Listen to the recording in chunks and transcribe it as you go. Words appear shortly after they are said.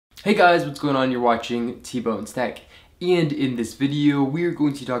Hey guys, what's going on? You're watching T-Bones Tech. And in this video, we are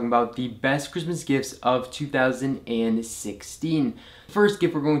going to be talking about the best Christmas gifts of 2016. First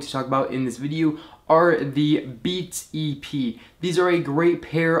gift we're going to talk about in this video are the Beats EP. These are a great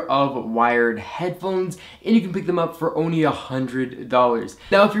pair of wired headphones, and you can pick them up for only $100.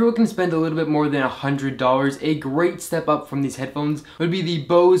 Now, if you're looking to spend a little bit more than $100, a great step up from these headphones would be the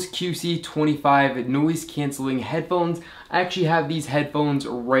Bose QC25 noise canceling headphones. I actually have these headphones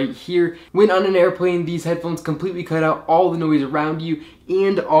right here. When on an airplane, these headphones completely cut out all the noise around you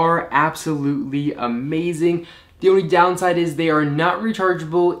and are absolutely amazing. The only downside is they are not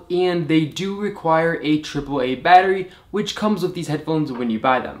rechargeable and they do require a AAA battery, which comes with these headphones when you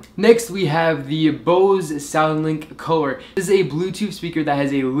buy them. Next, we have the Bose SoundLink Color. This is a Bluetooth speaker that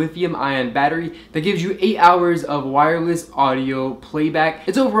has a lithium-ion battery that gives you 8 hours of wireless audio playback.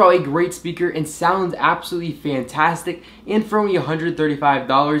 It's overall a great speaker and sounds absolutely fantastic, and for only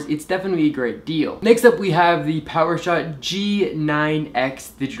 $135, it's definitely a great deal. Next up, we have the PowerShot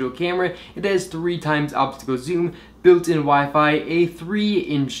G9X digital camera. It has 3 times optical zoom, built-in Wi-Fi, a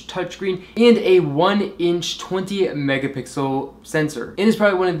 3-inch touchscreen, and a 1-inch 20-megapixel sensor. It is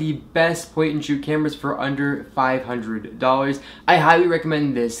probably one of the best point-and-shoot cameras for under $500. I highly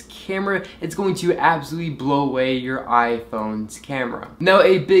recommend this camera. It's going to absolutely blow away your iPhone's camera. Now,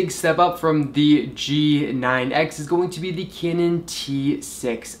 a big step up from the G9X is going to be the Canon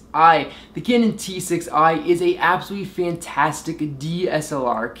T6i. The Canon T6i is a absolutely fantastic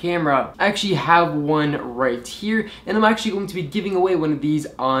DSLR camera. I actually have one right here, and I'm actually going to be giving away one of these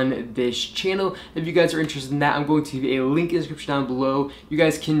on this channel. If you guys are interested in that, I'm going to leave a link in the description down below. You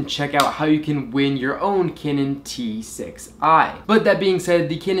guys can check out how you can win your own Canon T6i. But that being said,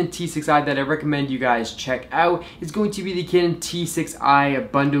 the Canon T6i that I recommend you guys check out is going to be the Canon T6i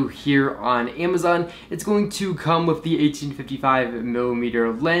bundle here on Amazon. It's going to come with the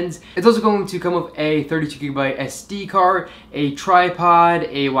 1855mm lens. It's also going to come with a 32GB SD card, a tripod,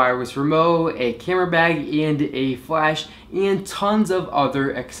 a wireless remote, a camera bag, and a flash, and tons of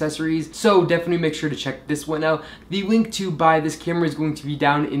other accessories. So definitely make sure to check this one out. The link to buy this camera is going to be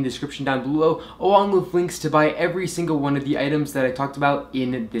down in the description down below, along with links to buy every single one of the items that I talked about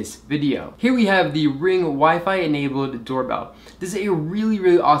in this video. Here we have the Ring Wi-Fi enabled doorbell. This is a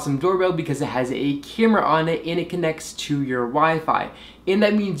really awesome doorbell because it has a camera on it and it connects to your Wi-Fi. And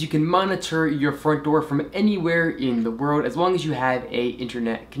that means you can monitor your front door from anywhere in the world as long as you have a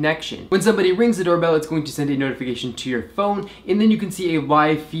internet connection. When somebody rings the doorbell, it's going to send a notification to your phone, and then you can see a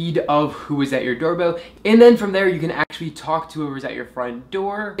live feed of who is at your doorbell, and then from there you can actually talk to whoever's at your front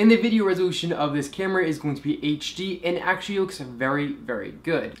door. And the video resolution of this camera is going to be HD and actually looks very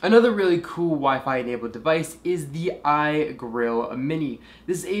good. Another really cool Wi-Fi enabled device is the iGrill Mini.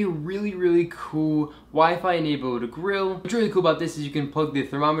 This is a really cool Wi-Fi enabled grill. What's really cool about this is you can plug the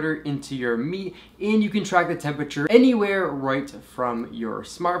thermometer into your meat and you can track the temperature anywhere right from your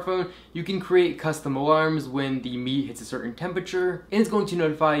smartphone. You can create custom alarms when the meat hits a certain temperature, and it's going to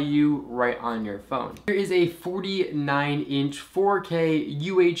notify you right on your phone. Here is a 49-inch 4K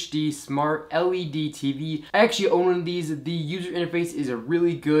UHD smart LED TV. I actually own one of these. The user interface is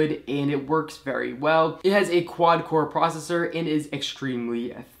really good and it works very well. It has a quad-core processor and is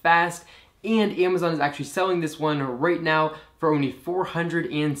extremely fast. And Amazon is actually selling this one right now for only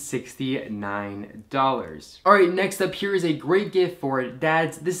 $469. Alright, next up, here is a great gift for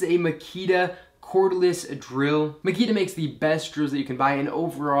dads. This is a Makita cordless drill. Makita makes the best drills that you can buy, and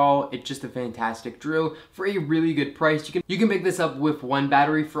overall it's just a fantastic drill for a really good price. You can pick this up with one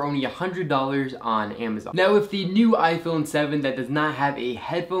battery for only $100 on Amazon. Now, with the new iPhone 7 that does not have a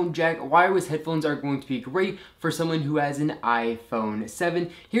headphone jack, wireless headphones are going to be great for someone who has an iPhone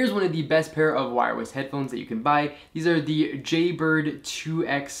 7. Here's one of the best pair of wireless headphones that you can buy. These are the Jaybird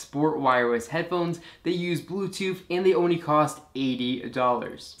 2X Sport wireless headphones. They use Bluetooth and they only cost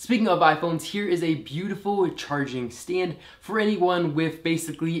 $80. Speaking of iPhones, here is a beautiful charging stand for anyone with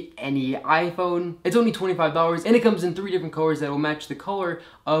basically any iPhone. It's only $25 and it comes in 3 different colors that will match the color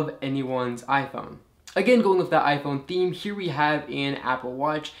of anyone's iPhone. Again, going with that iPhone theme, here we have an Apple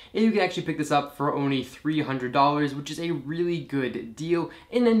Watch, and you can actually pick this up for only $300, which is a really good deal,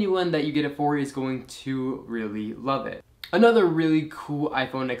 and anyone that you get it for is going to really love it. Another really cool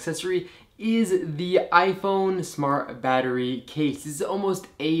iPhone accessory is the iPhone Smart Battery Case. This is almost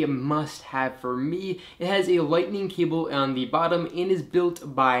a must-have for me. It has a lightning cable on the bottom and is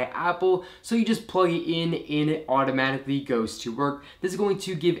built by Apple, so you just plug it in and it automatically goes to work. This is going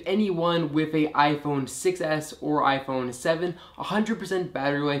to give anyone with a iPhone 6s or iPhone 7 100%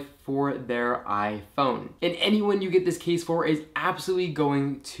 battery life for their iPhone. And anyone you get this case for is absolutely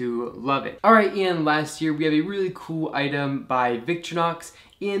going to love it. Alright, and last year we have a really cool item by Victorinox,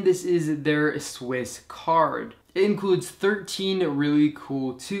 and this is their Swiss card. It includes 13 really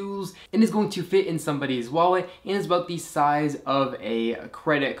cool tools and is going to fit in somebody's wallet and is about the size of a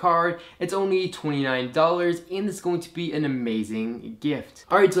credit card. It's only $29 and it's going to be an amazing gift.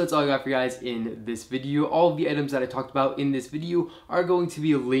 Alright, so that's all I got for you guys in this video. All of the items that I talked about in this video are going to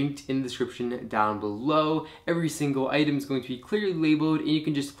be linked in the description down below. Every single item is going to be clearly labeled and you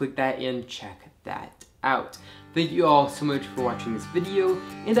can just click that and check that out. Thank you all so much for watching this video,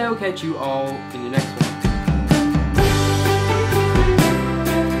 and I will catch you all in the next one.